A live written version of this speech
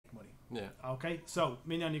Yeah. Okay, so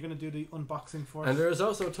Minion, you're going to do the unboxing for us. And there is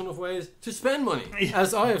also a ton of ways to spend money,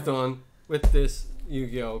 as I have done with this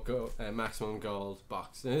Yu-Gi-Oh! Maximum Gold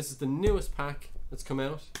box. Now, this is the newest pack that's come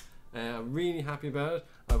out. I'm really happy about it.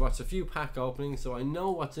 I watched a few pack openings, so I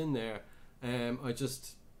know what's in there. I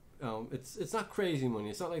just, it's not crazy money.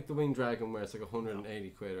 It's not like the Winged Dragon where it's like 180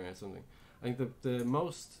 quid or something. I think the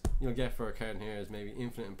most you'll get for a card in here is maybe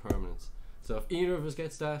Infinite Impermanence. So if either of us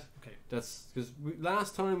gets that, okay, that's because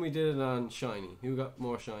last time we did it on Shiny. Who got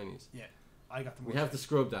more Shinies? Yeah, I got the more. We have to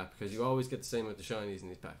scrub that because you always get the same with the Shinies in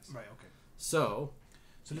these packs. Right. Okay. So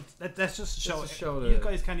let's just show it. You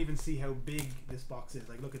guys can't even see how big this box is.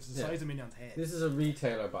 Like, look, it's the size of Minion's head. This is a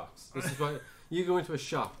retailer box. This is why you go into a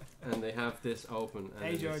shop and they have this open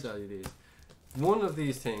and they sell you these. One of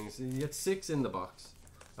these things, you get 6 in the box,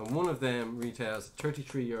 and one of them retails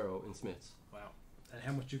 €33 in Smith's. Wow. And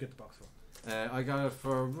how much do you get the box for? I got it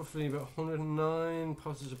for roughly about 109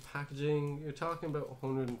 postage of packaging. You're talking about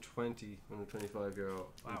 €125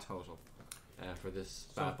 in total for this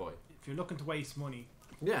bad boy. If you're looking to waste money,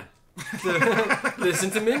 yeah, listen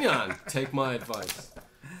to Minion. Take my advice.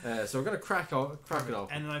 So we're gonna crack it open.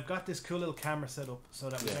 And then I've got this cool little camera set up so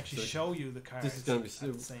that we can actually show you the cards. This is gonna be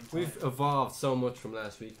at the same time. We've evolved so much from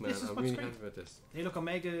last week, man. I'm really happy about this. Hey, look,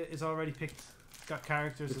 Omega is already picked. Got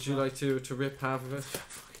characters. Would you like to rip half of it?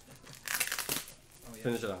 Oh, yeah.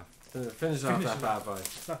 Finish it off. Finish off that bad boy.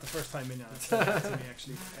 It's not the first time Minion has said that to me,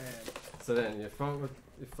 actually. So then you fold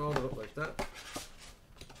it up like that.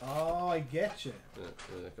 Oh, I get you.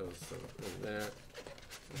 Yeah, it goes in there.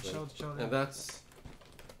 Show and that's,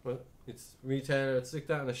 well, it's retailer. It's like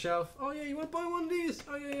that on a shelf. Oh yeah, you want to buy one of these?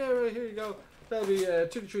 Oh yeah, right here you go. That'll be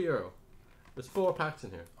 €33. There's 4 packs in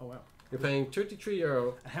here. Oh wow. You're paying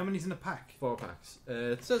 €33. And how many's in a pack? 4 packs.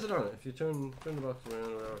 It says it on it. If you turn the box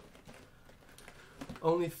around or whatever.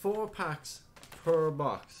 Only 4 packs per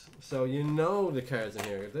box, so you know the cards in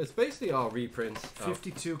here. It's basically all reprints.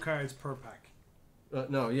 52 cards per pack.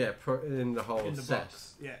 No, yeah, in the whole in the set.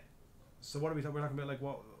 box. Yeah. So what are we talking? We're talking about like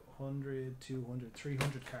what? 100, 200,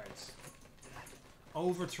 300 cards.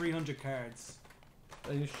 Over 300 cards.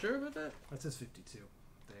 Are you sure about that? That says 52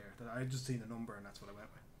 there. I just seen the number and that's what I went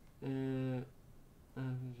with.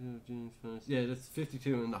 Yeah, that's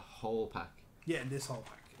 52 in the whole pack. Yeah, in this whole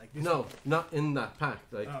pack. Like this no, not in that pack.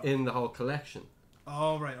 Like in the whole collection.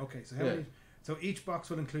 Oh right, okay. So how many? So each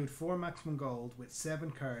box will include 4 maximum gold with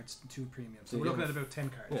 7 cards and 2 premiums. So we're looking at about 10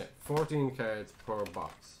 cards. Yeah, 14 cards per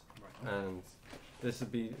box. Right. Okay. And this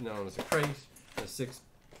would be known as a crate. There's 6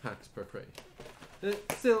 packs per crate.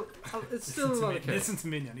 It's still a lot of cards. Listen to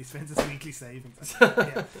Minion. He spends his weekly savings.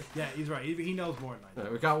 yeah, he's right. He knows more than I do.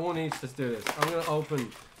 Right, we got one each. Let's do this. I'm going to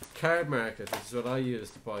open Card Market, which is what I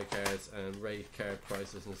use to buy cards and rate card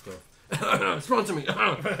prices and stuff. Sponsor me.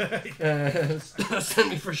 Send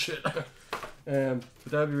me for shit. But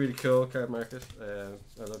that'd be really cool, Card Market.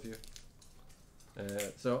 I love you.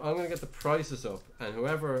 So I'm going to get the prices up, and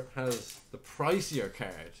whoever has the pricier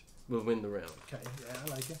card will win the round. Okay, yeah, I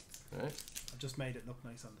like it. Right. I've just made it look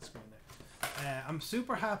nice on the screen there. I'm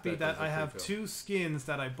super happy that I have 2 skins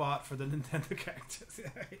that I bought for the Nintendo characters.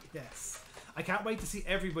 Yes. I can't wait to see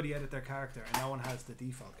everybody edit their character, and no one has the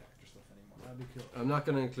default character stuff anymore. That'd be cool. I'm not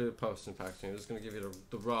going to include post and packaging. I'm just going to give you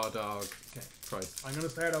the raw dog price. I'm going to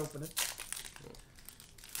start opening.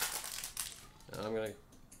 And I'm going to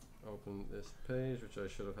open this page, which I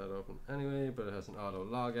should have had open anyway, but it has an auto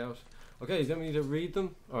log out. Okay, you want me to read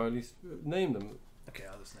them, or at least name them? Okay,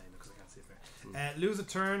 I'll just name them because I can't see it there. Lose a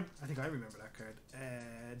turn. I think I remember that card.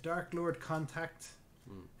 Dark Lord Contact.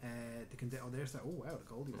 There's that. Oh wow, the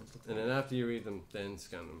goldie ones. And then after you read them, then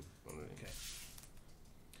scan them. Okay.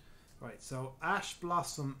 Right, so Ash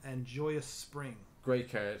Blossom and Joyous Spring.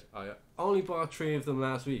 Great card. I only bought 3 of them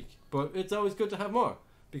last week, but it's always good to have more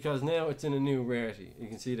because now it's in a new rarity. You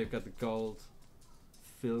can see they've got the gold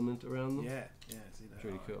filament around them. Yeah, see that. It's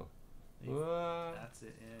really cool. That's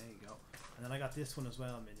it. There you go. And then I got this one as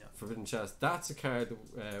well, Minion. Forbidden Chest. That's a card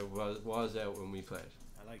that was out when we played.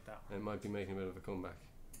 I like that one. It might be making a bit of a comeback.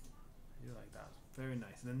 You like that. Very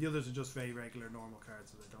nice. And then the others are just very regular, normal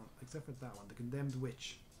cards that I don't... Except for that one. The Condemned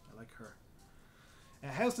Witch. I like her.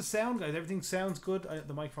 How's the sound, guys? Everything sounds good?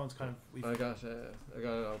 The microphone's kind of... I got it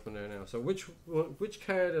open there now. So which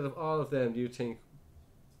card out of all of them do you think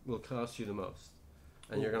will cost you the most?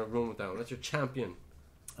 And you're going to run with that one. That's your champion.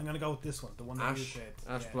 I'm going to go with this one. The one that you said.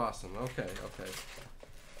 Ash Blossom. Okay.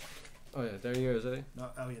 Oh yeah, they're yours, are they? No,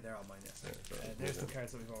 oh yeah, they're all mine, yes. Yeah, there's the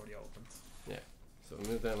cards that we've already opened. Yeah. So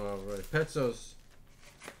move them over. Right. Petsos.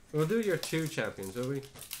 We'll do your 2 champions, will we?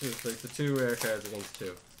 It's like the 2 rare cards against 2.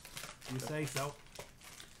 You say so.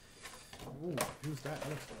 Ooh, who's that? That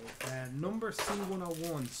looks cool. Number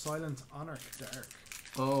C101, Silent Anarch Dark.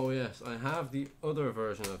 Oh yes, I have the other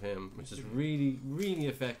version of him, which is really, really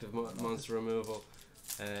effective monster removal,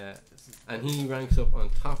 and he ranks up on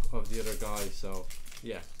top of the other guy. So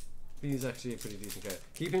yeah, he's actually a pretty decent card.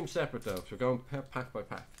 Keep him separate though, so we're going pack by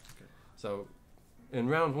pack. Okay. So in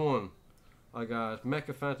round 1, I got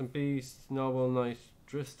Mecha Phantom Beast, Noble Knight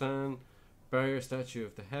Dristan, Barrier Statue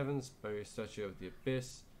of the Heavens, Barrier Statue of the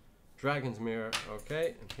Abyss, Dragon's Mirror.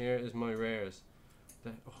 Okay, and here is my rares.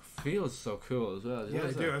 That feels so cool as well. Yeah,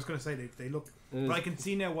 they do. I was going to say they look. But I can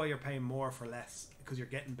see now why you're paying more for less, because you're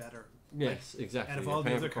getting better. Yes, exactly. And if all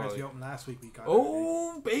the other cards we opened last week, we got.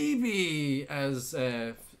 Oh baby, as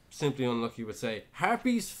Simply Unlucky would say,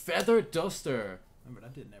 Harpy's Feather Duster. Remember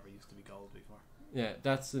that didn't ever used to be gold before. Yeah,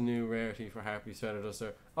 that's the new rarity for Harpy's Feather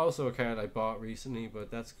Duster. Also a card I bought recently, but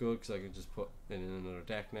that's good because I can just put it in another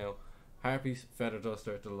deck now. Harpy's Feather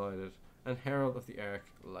Duster, delighted, and Herald of the Arc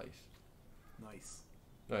Light. Nice.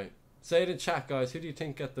 Right. Say it in chat, guys. Who do you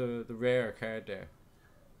think got the rare card there?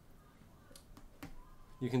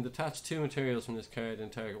 You can detach 2 materials from this card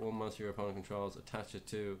and target 1 monster your opponent controls. Attach it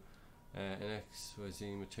to an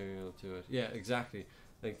XYZ material to it. Yeah, exactly.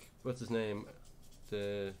 Like, what's his name?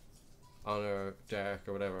 The Honor Dark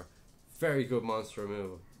or whatever. Very good monster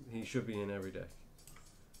removal. He should be in every deck.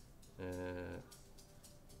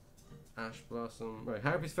 Ash Blossom. Right,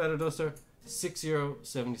 Harpy's Feather Duster,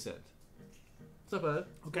 €6.70. It's not bad.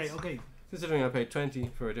 Okay. Considering I paid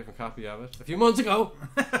 20 for a different copy of it a few months ago.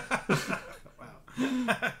 Wow.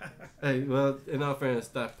 Hey, well, in all fairness,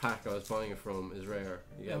 that pack I was buying it from is rare.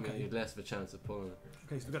 You get less of a chance of pulling it.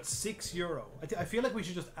 Okay, so we got €6. I feel like we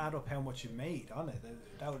should just add up how much you made on it.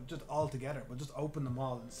 That would just all together. We'll just open them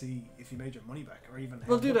all and see if you made your money back, or even.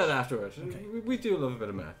 We'll do that afterwards. Okay. We do love a bit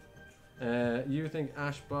of math. You think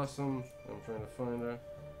Ash Blossom? I'm trying to find her.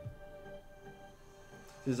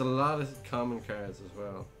 There's a lot of common cards as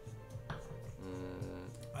well.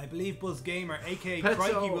 I believe Buzz Gamer, aka Petzo.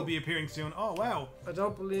 Craic, will be appearing soon. Oh wow! I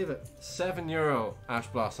don't believe it. €7 Ash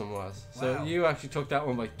Blossom was. So Wow. you actually took that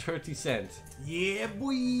one by 30 cents. Yeah,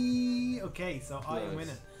 boy. Okay, so I am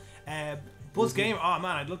winning. Buzz Gamer. Oh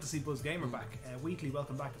man, I'd love to see Buzz Gamer back. Wheatley,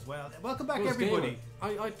 welcome back as well. Welcome back, Buzz everybody.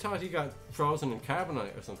 Gamer. I thought he got frozen in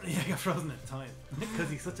carbonite or something. Yeah, I got frozen at the time because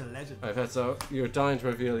he's such a legend. Right, so you're dying to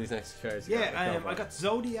reveal these next cards. Yeah, I got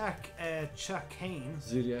Zodiac Chakane.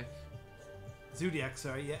 Zodiac,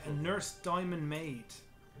 sorry, yeah, and Nurse Diamond Maid.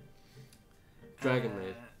 Dragon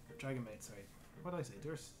Maid. Dragon Maid, sorry. What did I say?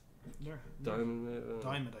 Diamond Maid.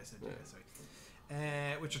 Diamond, I said, yeah, sorry.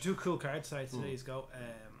 Which are 2 cool cards, sorry, today's go.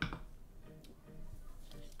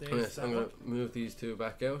 Yes, I'm going to move these 2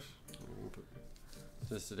 back out.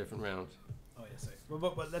 This is a different round. Oh, yeah, sorry.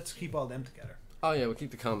 Well, let's keep all them together. Oh, yeah, we'll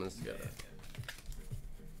keep the commons together.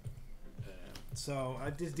 Yeah. So,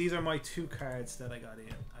 these are my 2 cards that I got.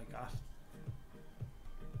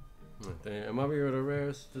 And what were your other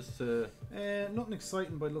rares? Just nothing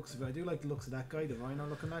exciting by the looks of it. I do like the looks of that guy, the Rhino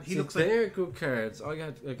looking at. He looks like they're good cards. I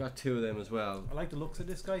got 2 of them as well. I like the looks of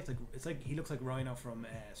this guy. It's like he looks like Rhino from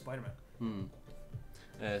Spider-Man.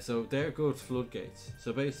 So they're good floodgates.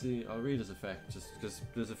 So basically, I'll read his effect just because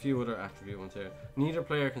there's a few other attribute ones here. Neither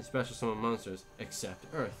player can special summon monsters except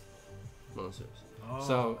Earth monsters. Oh.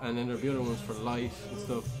 So and then there'll be other ones for light and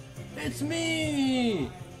stuff. It's me.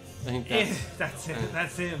 I think that's it.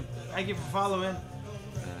 That's him. Thank you for following.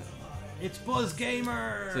 It's Buzz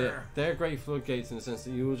Gamer. So they're great floodgates in the sense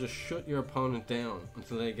that you will just shut your opponent down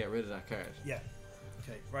until they get rid of that card. Yeah.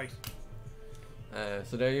 Okay. Right.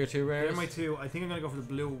 So they're your 2 rares. They're my 2. I think I'm gonna go for the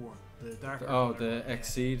blue one, the darker. Oh, the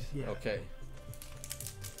Exceed. Yeah. Okay.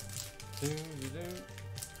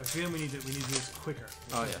 I feel we need to do this quicker.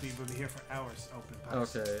 We'll be here for hours opening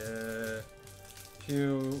packs. Okay.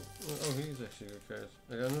 Oh, he's actually good cards.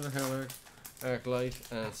 I got another Hell Arc Light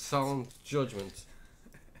and Solemn Judgment.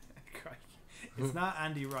 It's not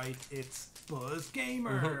Andy Wright, it's Buzz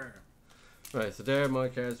Gamer. Right, so there are my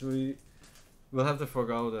cards. We'll have to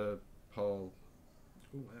forego the whole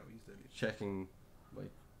checking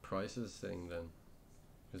like prices thing then,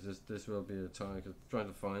 because this will be a time trying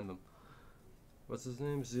to find them. What's his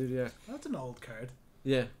name? Zodiac. That's an old card.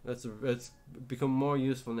 Yeah, it's become more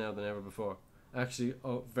useful now than ever before. Actually,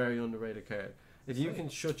 very underrated card. If you can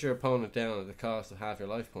shut your opponent down at the cost of half your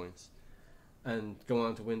life points and go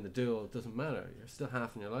on to win the duel, it doesn't matter. You're still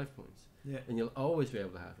half in your life points. Yeah. And you'll always be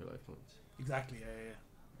able to half your life points. Exactly,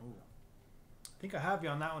 yeah. Ooh. I think I have you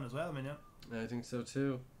on that one as well, man. I think so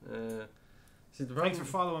too. See, thanks for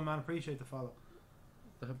following, man. Appreciate the follow.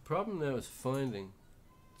 The problem now is finding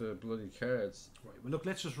the bloody cards. Right. Well, look,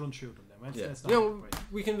 let's just run through them then. Let's Yeah.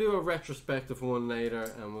 We can do a retrospective one later,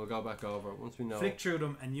 and we'll go back over it once we know. Flick through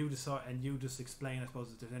them, and you decide, and you just explain, I suppose,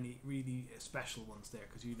 if there's any really special ones there,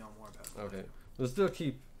 because you know more about them. Okay. We'll still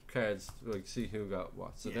keep cards, like see who got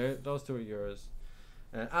what. So those two are yours.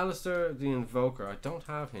 Alistair the Invoker. I don't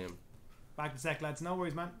have him. Back to sec, lads. No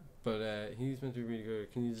worries, man. But he's meant to be really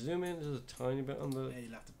good. Can you zoom in just a tiny bit on the... Yeah,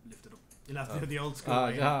 you'll have to lift it up. You'll have to do the old school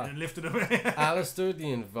way and lift it up. Alistair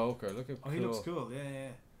the Invoker. Look at he looks cool.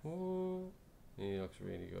 Yeah. Ooh, he looks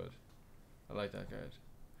really good. I like that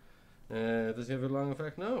card. Does he have a long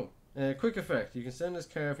effect? No. Quick effect. You can send this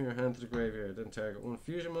card from your hand to the graveyard, then target one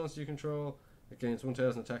fusion monster you control against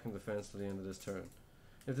 1000 attack and defense till the end of this turn.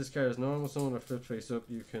 If this card is normal summon or flip face up,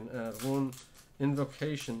 you can add one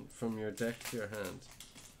invocation from your deck to your hand.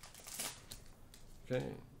 Okay,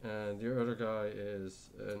 and your other guy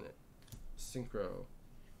is an Synchro.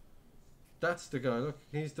 That's the guy, look,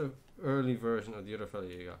 he's the early version of the other fella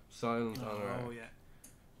you got. Silent Honor. Oh, yeah.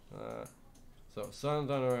 So, Silent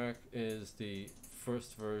Honor is the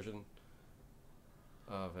first version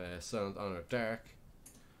of Silent Honor Dark,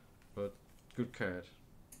 but good card.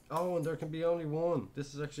 Oh, and there can be only one.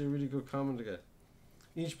 This is actually a really good common to get.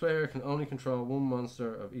 Each player can only control one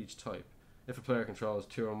monster of each type. If a player controls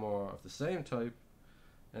two or more of the same type,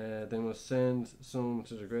 they must send some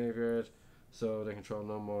to the graveyard, so they control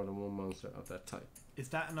no more than one monster of that type. Is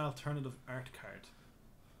that an alternative art card?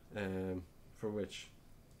 For which?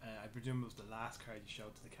 I presume it was the last card you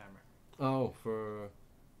showed to the camera. Oh,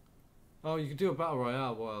 Oh, you could do a battle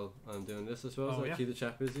royale while I'm doing this, I suppose. Oh, yeah. Keep the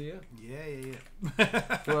chat busy, Yeah.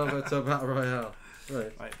 Well, that's a battle royale.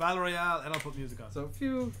 Right, battle royale, and I'll put music on. So a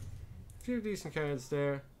few decent cards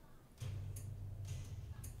there.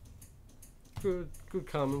 Good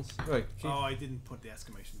comments. Right. I didn't put the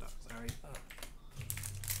exclamation dot. Sorry.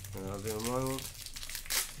 And I'll do my one.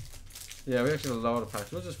 Yeah, we actually have a lot of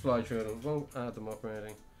packs. We'll just fly through them. Won't add them up or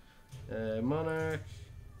anything. Monarch,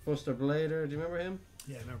 Buster Blader. Do you remember him?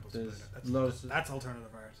 Yeah, I remember Buster Blader. That's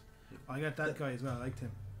alternative art. I got that guy as well. I liked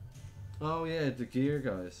him. Oh yeah, the gear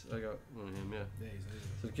guys. I got one of him. Yeah.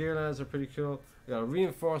 So the gear lads are pretty cool. I got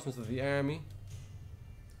reinforcements of the army.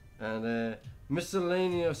 And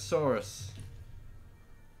Miscellaneousaurus.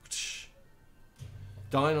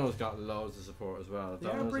 Dino's got loads of support as well. They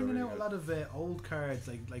are bringing out a lot of old cards,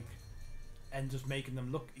 like, and just making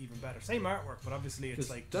them look even better. Same artwork, but obviously it's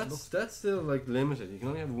like that's still like limited. You can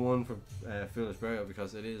only have one for Foolish Burial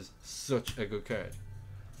because it is such a good card.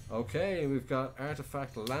 Okay, we've got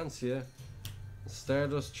Artifact Lancia,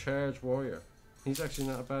 Stardust Charge Warrior. He's actually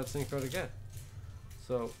not a bad synchro to get.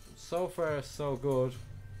 So far so good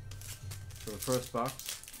for the first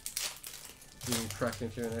box. You can crack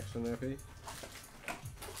into your next one there, Pete.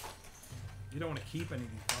 You don't want to keep any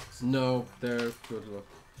of these boxes. No, they're good luck.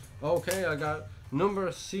 Okay, I got number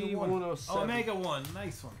C107. Oh, Omega 1,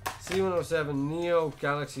 nice one. C107, Neo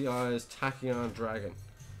Galaxy Eyes Tachyon Dragon.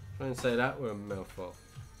 Try and say that with a mouthful.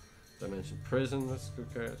 Dimension Prison, that's a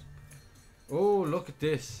good card. Oh, look at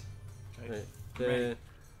this. Okay. Right,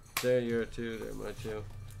 there your two, there my two.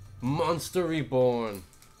 Monster Reborn.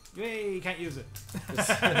 Yay, you can't use it.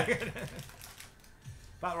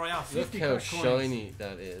 Battle Royale, 50 look how coins. shiny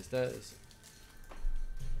that is. That is.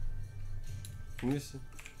 Can you see?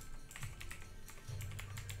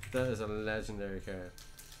 That is a legendary card.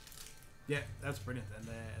 Yeah, that's brilliant, and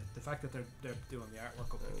the fact that they're doing the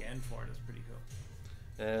artwork up again for it is pretty cool.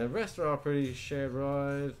 Rest are all pretty. Shared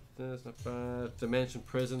Ride, that's not bad. Dimension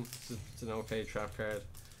Prison, it's an okay trap card.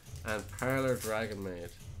 And Parlor Dragon Maid.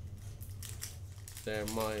 They're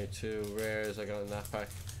my two rares I got in that pack.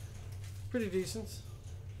 Pretty decent.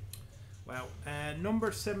 Wow.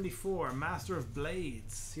 Number 74, Master of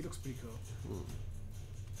Blades. He looks pretty cool.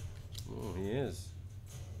 Oh, he is.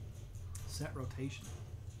 Set Rotation.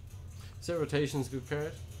 Set Rotation's a good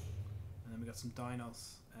card. And then we got some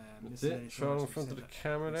dinos. That's it. Throw in front of the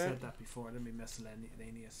camera there. I said that before, didn't we?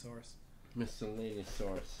 Miscellaneousaurus.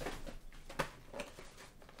 Miscellaneousaurus.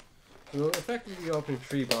 We'll effectively open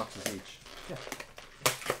 3 boxes each. Yeah.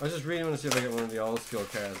 I just really want to see if I get one of the old school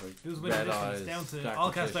cards like who's winning this one? It's down to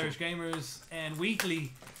Allcast Irish Gamers and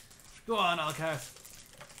Weekly. Go on, Allcast.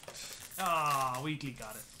 Weekly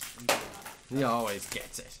got it. He always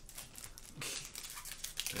gets it.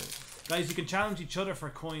 Guys, you can challenge each other for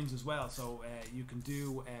coins as well. So you can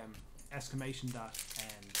do exclamation dot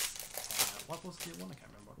and what was the one? I can't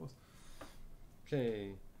remember what it was.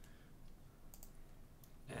 Okay.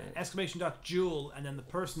 Exclamation dot duel, and then the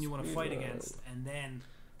person you want to fight against, and then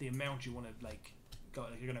the amount you want to go,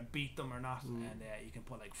 like you're gonna beat them or not, and you can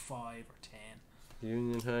put like 5 or 10.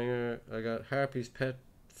 Union Hanger. I got Harpy's Pet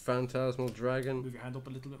Phantasmal Dragon. Move your hand up a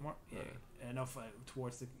little bit more. Yeah, enough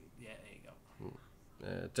towards the. Yeah, there you go.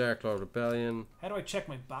 Dark Lord Rebellion. How do I check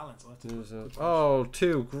my balance? Oh,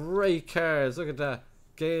 2 great cards. Look at that.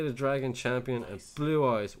 Gated Dragon Champion and Nice. Blue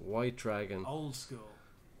Eyes White Dragon. Old school.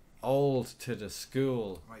 Old to the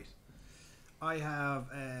school. Right. I have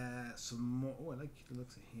some more. Oh, I like the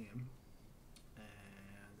looks of him.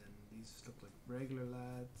 And then these look like regular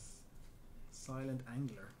lads. Silent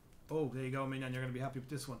Angler. Oh, there you go, Minion. You're going to be happy with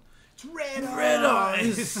this one. It's Red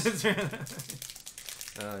Eyes! It's Red Eyes.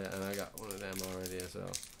 Oh, yeah, and I got one of them already as well.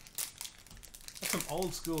 That's some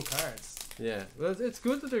old school cards. Yeah, well, it's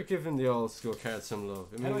good that they're giving the old school cards some love.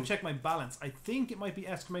 How do I check my balance? I think it might be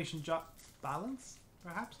exclamation balance,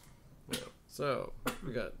 perhaps? Yeah. So,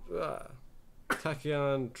 we got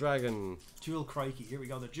Tachyon Dragon. Dual Crikey. Here we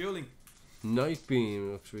go. They're dueling. Night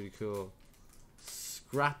Beam looks really cool.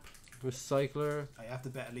 Scrap Recycler. I have to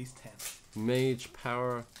bet at least 10. Mage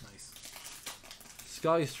Power. Nice.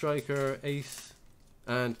 Sky Striker Ace.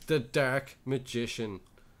 And the Dark Magician.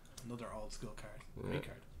 Another old school card. Yeah. Great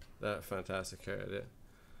card. That fantastic card, yeah.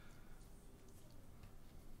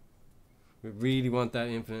 We really want that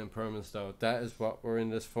infinite impermanence though. That is what we're in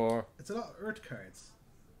this for. It's a lot of Earth cards.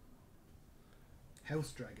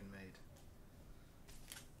 House Dragon made.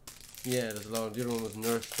 Yeah, there's a lot. The other one was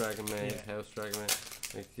Nurse Dragon made, Yeah. House Dragon made.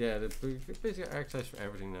 Like, yeah, they're basically archetypes for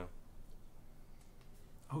everything now.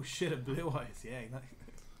 Oh shit, a Blue Eyes. Yeah, exactly.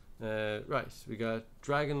 Right, we got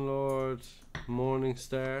Dragon Lord, Morning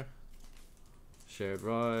Star, Shared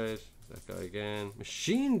Ride, that guy again,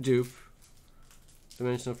 Machine Dupe,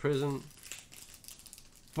 Dimensional Prison,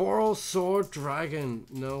 Boral Sword Dragon.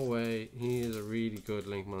 No way, he is a really good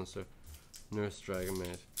link monster. Nurse Dragon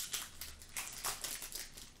made.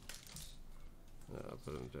 I'll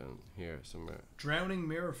put him down here somewhere. Drowning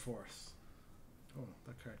Mirror Force. Oh,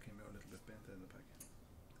 that card came out a little bit bent in the pack.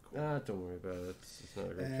 Cool. Don't worry about it. It's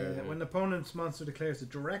not a great card. When the opponent's monster declares a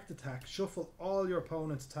direct attack, shuffle all your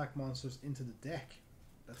opponent's attack monsters into the deck.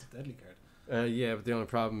 That's a deadly card. Yeah, but the only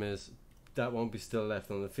problem is that won't be still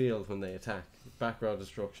left on the field when they attack. Back row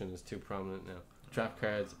destruction is too prominent now. Trap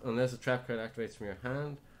cards, unless a trap card activates from your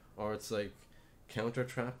hand, or it's like counter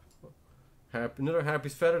trap. Another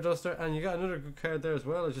Harpy's Feather Duster, and you got another good card there as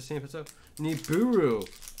well. I just seen it up. Nibiru,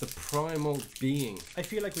 the Primal Being. I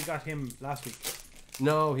feel like we got him last week.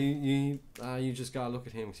 No, you just gotta look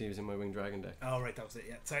at him because he was in my Winged Dragon deck. Oh right, that was it.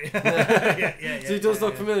 Yeah, sorry. So he does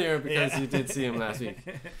look familiar because you did see him last week.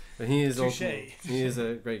 But he is ultimate. He is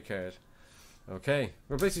a great card. Okay,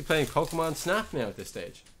 we're basically playing Pokemon Snap now at this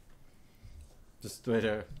stage. Just wait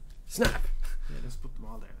there. Snap. Yeah, just put them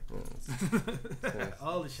all there. Yeah.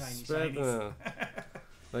 All the shiny Spread shinies. them out.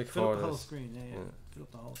 Like Fill up the whole Fortis. screen. Yeah. Fill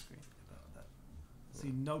up the whole screen.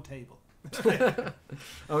 See no table.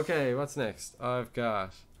 Okay, what's next? I've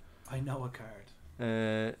got I know a card.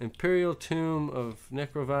 Imperial Tomb of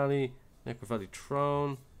Necro Valley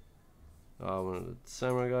Throne. Oh, one of the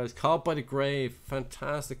samurai guys. Caught by the Grave.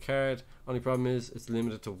 Fantastic card. Only problem is it's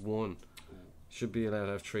limited to 1. Should be allowed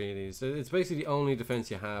to have 3 of these. It's basically the only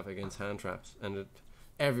defense you have against hand traps, and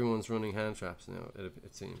everyone's running hand traps now.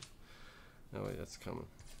 It seems. Oh wait, that's common.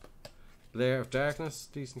 Lair of Darkness,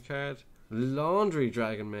 decent card. Laundry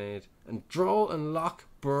Dragon Maid and Droll and Lock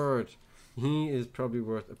Bird. He is probably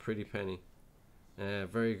worth a pretty penny.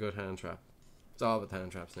 Very good hand trap. It's all with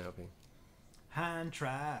hand traps now, P. Hand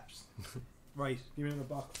traps. Right, give me another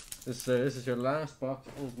box. This is your last box.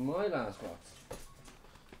 This is my last box.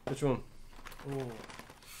 Which one? Oh.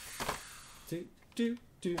 Do.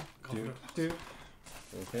 Okay.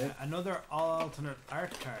 Another alternate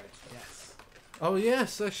art card. Yes. Oh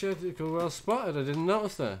yes, actually, well spotted. I didn't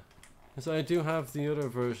notice that. So I do have the other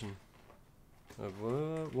version. I've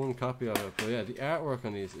one copy of it, but yeah, the artwork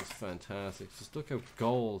on these is fantastic. Just look how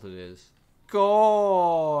gold it is.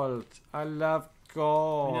 Gold! I love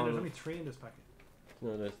gold. There's only 3 in this packet.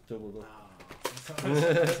 No, that's doubled up. I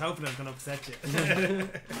was hoping I was going to upset you.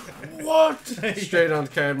 What? Straight on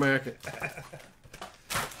the card market.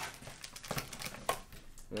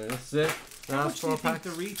 Right, that's it. How much do you think the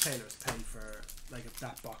retailers pay for like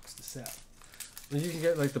that box to sell? Well, you can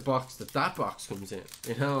get like the box that box comes in,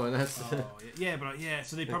 you know, and that's so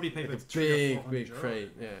they probably pay like about a big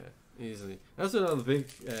crate, yeah, easily. That's what all the big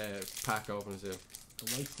pack openers do.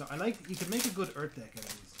 The white stuff. I like. You could make a good Earth deck out of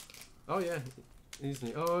these. Oh yeah,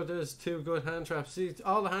 easily. Oh, there's 2 good hand traps. See,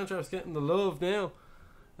 all the hand traps getting the love now.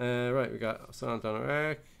 Right, we got Silent Donner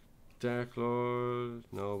Arc, Dark Lord,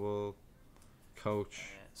 Noble,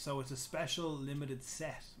 Coach. So it's a special limited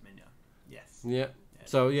set, Minion. Yes. Yeah.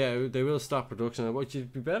 So yeah, they will stop production. What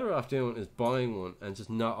you'd be better off doing is buying one and just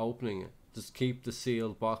not opening it. Just keep the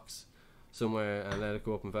sealed box somewhere and let it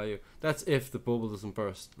go up in value. That's if the bubble doesn't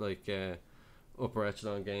burst, like Upper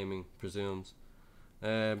Echelon Gaming presumes.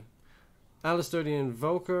 Alistair the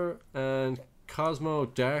Invoker and Cosmo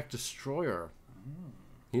Dark Destroyer.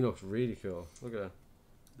 He looks really cool. Look at that.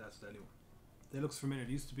 That's the one. It looks familiar. It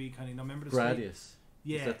used to be kind of, remember the Gradius.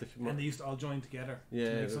 Yeah, and they used to all join together.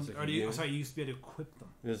 Yeah, to you used to be able to equip them.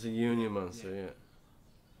 It was a union monster, yeah.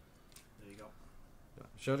 There you go.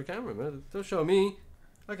 Show the camera, man. Don't show me.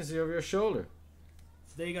 I can see over your shoulder.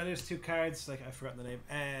 So there you go. There's 2 cards. Like, I've forgotten the name.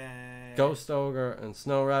 Ghost Ogre and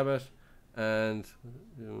Snow Rabbit, and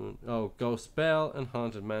Ghost Bell and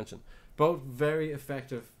Haunted Mansion. Both very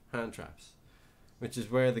effective hand traps, which is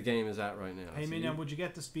where the game is at right now. Hey, Minion, would you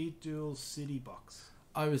get the Speed Duel City box?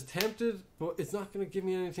 I was tempted, but it's not going to give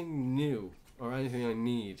me anything new or anything I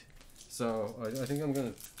need. So I think I'm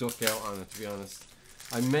going to duck out on it, to be honest.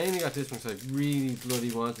 I mainly got this one because I really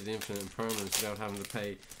bloody wanted Infinite Impermanence without having to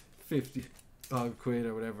pay 50 odd quid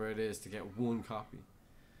or whatever it is to get 1 copy.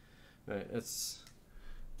 Right,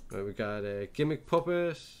 we got a Gimmick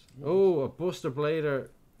Puppet. Oh, a Buster Blader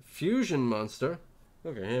Fusion Monster.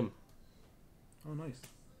 Look at him. Oh, nice.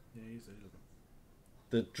 Yeah, he's a little.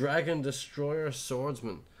 The Dragon Destroyer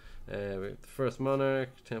Swordsman. The First Monarch,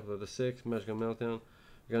 Temple of the Six, Magical Meltdown.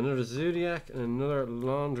 We got another Zodiac and another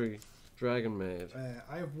Laundry Dragon Maid.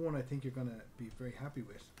 I have one I think you're going to be very happy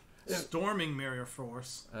with. Storming Mirror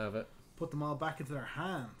Force. I have it. Put them all back into their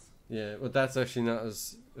hands. Yeah, well, that's actually not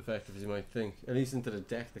as effective as you might think. At least into the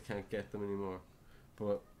deck, they can't get them anymore.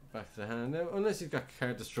 But back to the hand now. Unless you've got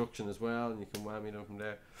card destruction as well, and you can whammy them from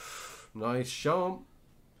there. Nice, show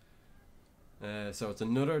 'em. So it's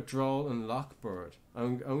another Droll and Lockbird.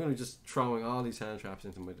 I'm going to be just throwing all these hand traps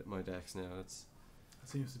into my decks now. That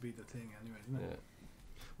seems to be the thing anyway, isn't it? Yeah.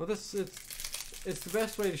 Well, it's the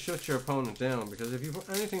best way to shut your opponent down, because if you put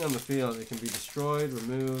anything on the field, it can be destroyed,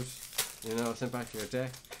 removed, sent back to your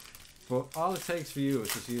deck. But all it takes for you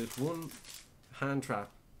is just use 1 hand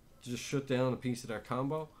trap to just shut down a piece of their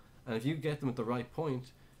combo, and if you get them at the right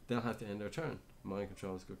point, they'll have to end their turn. Mind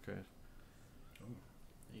Control is a good card. Oh,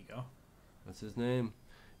 there you go. What's his name?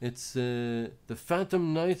 It's the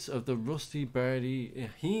Phantom Knights of the Rusty Bardi.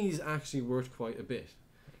 He's actually worth quite a bit.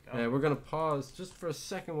 We're going to pause just for a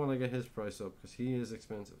second while I get his price up, because he is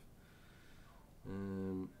expensive.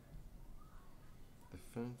 The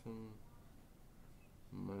Phantom...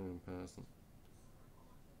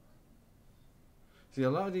 See, a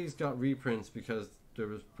lot of these got reprints because there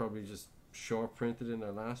was probably just short printed in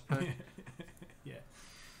their last pack. Yeah.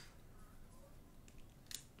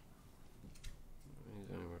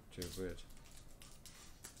 He's only worth 2 quid.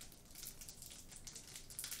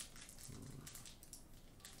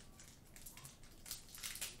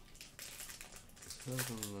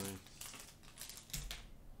 Something like...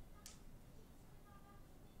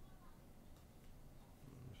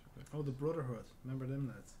 Oh, the Brotherhood. Remember them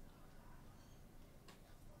lads?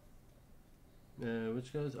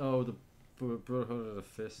 Which guys? Oh, the Brotherhood of the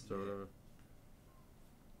Fist or whatever.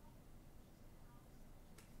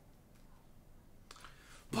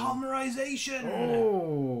 Polymerization!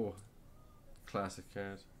 Oh! Classic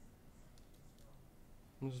card.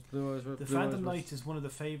 The Phantom Knight is one of the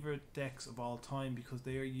favourite decks of all time because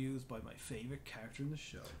they are used by my favourite character in the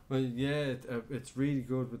show. Well, yeah, it's really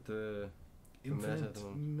good with the Infinite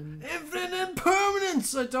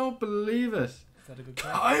Impermanence! I don't believe it. Is that a good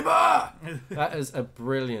card? Kaiba! That is a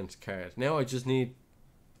brilliant card. Now I just need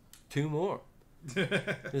 2 more.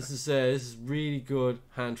 This is really good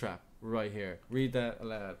hand trap right here. Read that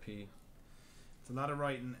aloud, P. It's a lot of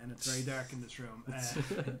writing and it's very dark in this room.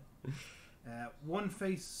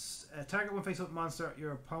 Target one face-up monster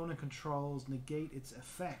your opponent controls, negate its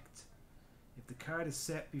effect. If the card is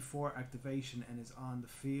set before activation and is on the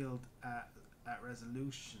field at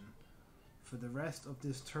resolution, for the rest of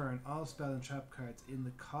this turn, all spell and trap cards in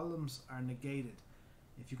the columns are negated.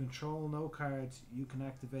 If you control no cards, you can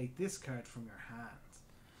activate this card from your hand.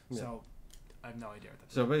 Yeah. So, I have no idea what that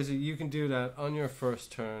is. So basically, you can do that on your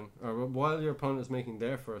first turn, or while your opponent is making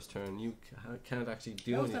their first turn. You can't actually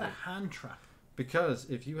do anything. How is that a hand trap? Because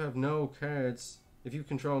if you have no cards, if you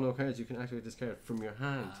control no cards, you can activate this card from your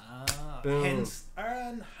hand. Boom. Hence, a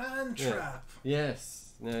hand trap. Yes.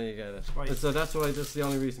 Now you get it. Right. So that's the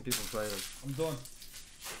only reason people play them. I'm done.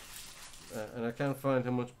 And I can't find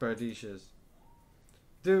how much Bardiche is.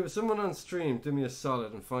 Do someone on stream do me a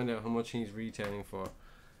solid and find out how much he's retailing for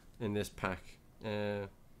in this pack. The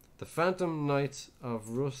Phantom Knights of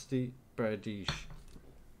Rusty Bardiche.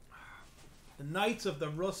 The Knights of the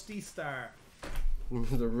Rusty Star.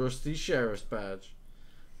 The Rusty Sheriff's Badge.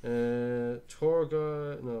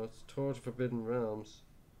 Torga. No, it's Tor to Forbidden Realms.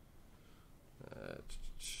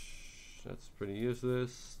 pretty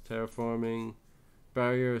useless. Terraforming,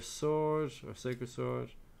 barrier sword or sacred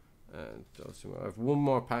sword, and those two more. I have one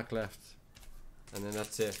more pack left, and then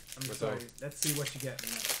that's it. I'm sorry. Let's see what you get.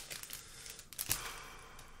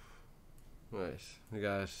 Right, we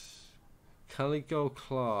got Calico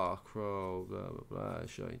Claw, Crow, blah blah blah,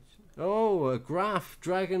 shite. Oh, a Graph,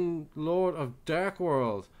 Dragon Lord of Dark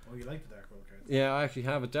World. Oh, you like the Dark World cards? Yeah, I actually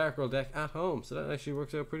have a Dark World deck at home, so that actually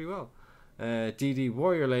works out pretty well. DD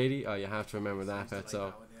Warrior Lady. Oh, you have to remember that, pet.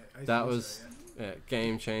 So that was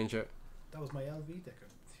game changer. That was my LV deck.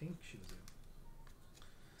 I think she was in.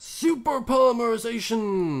 Super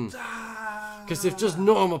polymerization. Because if just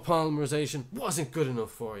normal polymerization wasn't good enough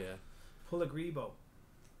for you. Pull a Grebo.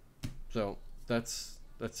 So that's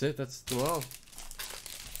it. That's them all.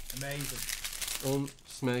 Amazing.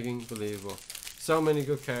 Unsmegging believable. So many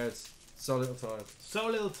good cards. So little time. So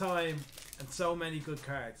little time and so many good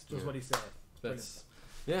cards. Just what he said.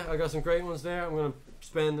 Yeah, I got some great ones there. I'm going to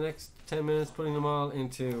spend the next 10 minutes putting them all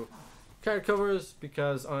into card covers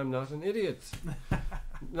because I'm not an idiot.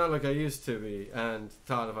 Not like I used to be, and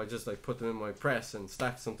thought if I just like put them in my press and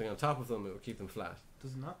stacked something on top of them, it would keep them flat.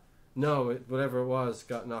 Does it not? No, whatever it was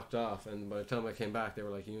got knocked off, and by the time I came back, they were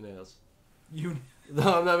like U-nails.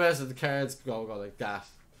 No, I'm not messing with the cards. Go like that.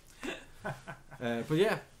 But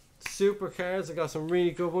yeah, super cards. I got some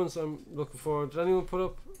really good ones. I'm looking forward. Did anyone put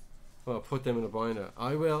up? Well, put them in a binder.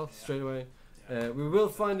 I will straight away. We will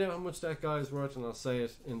find out how much that guy's worth, and I'll say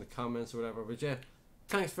it in the comments or whatever. But yeah,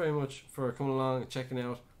 thanks very much for coming along and checking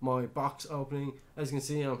out my box opening. As you can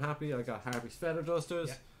see, I'm happy. I got Harpy's Feather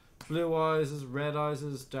Dusters, Blue Eyes, Red Eyes,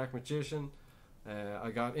 Dark Magician. I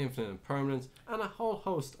got Infinite Impermanence and a whole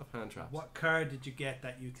host of hand traps. What card did you get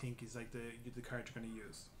that you think is like the card you're going to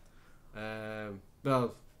use?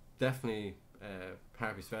 Well, definitely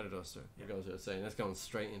Harpy's Feather Duster. Goes without saying. That's going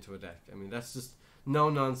straight into a deck. I mean, that's just no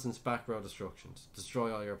nonsense back row destructions.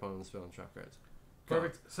 Destroy all your opponent's spell and trap cards.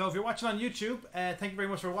 Perfect. So if you're watching on YouTube, thank you very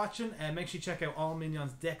much for watching. Make sure you check out All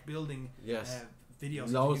Minions deck building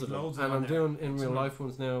videos. Loads of them. And I'm doing in real life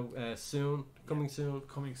ones now soon. Coming soon.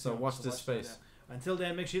 So watch this space. Until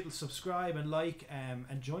then, make sure you subscribe and like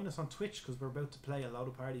and join us on Twitch because we're about to play a lot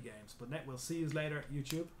of party games. But we'll see you later,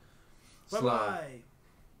 YouTube. Bye bye. I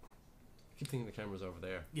keep thinking the camera's over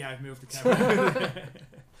there. Yeah, I've moved the camera.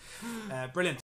 Brilliant.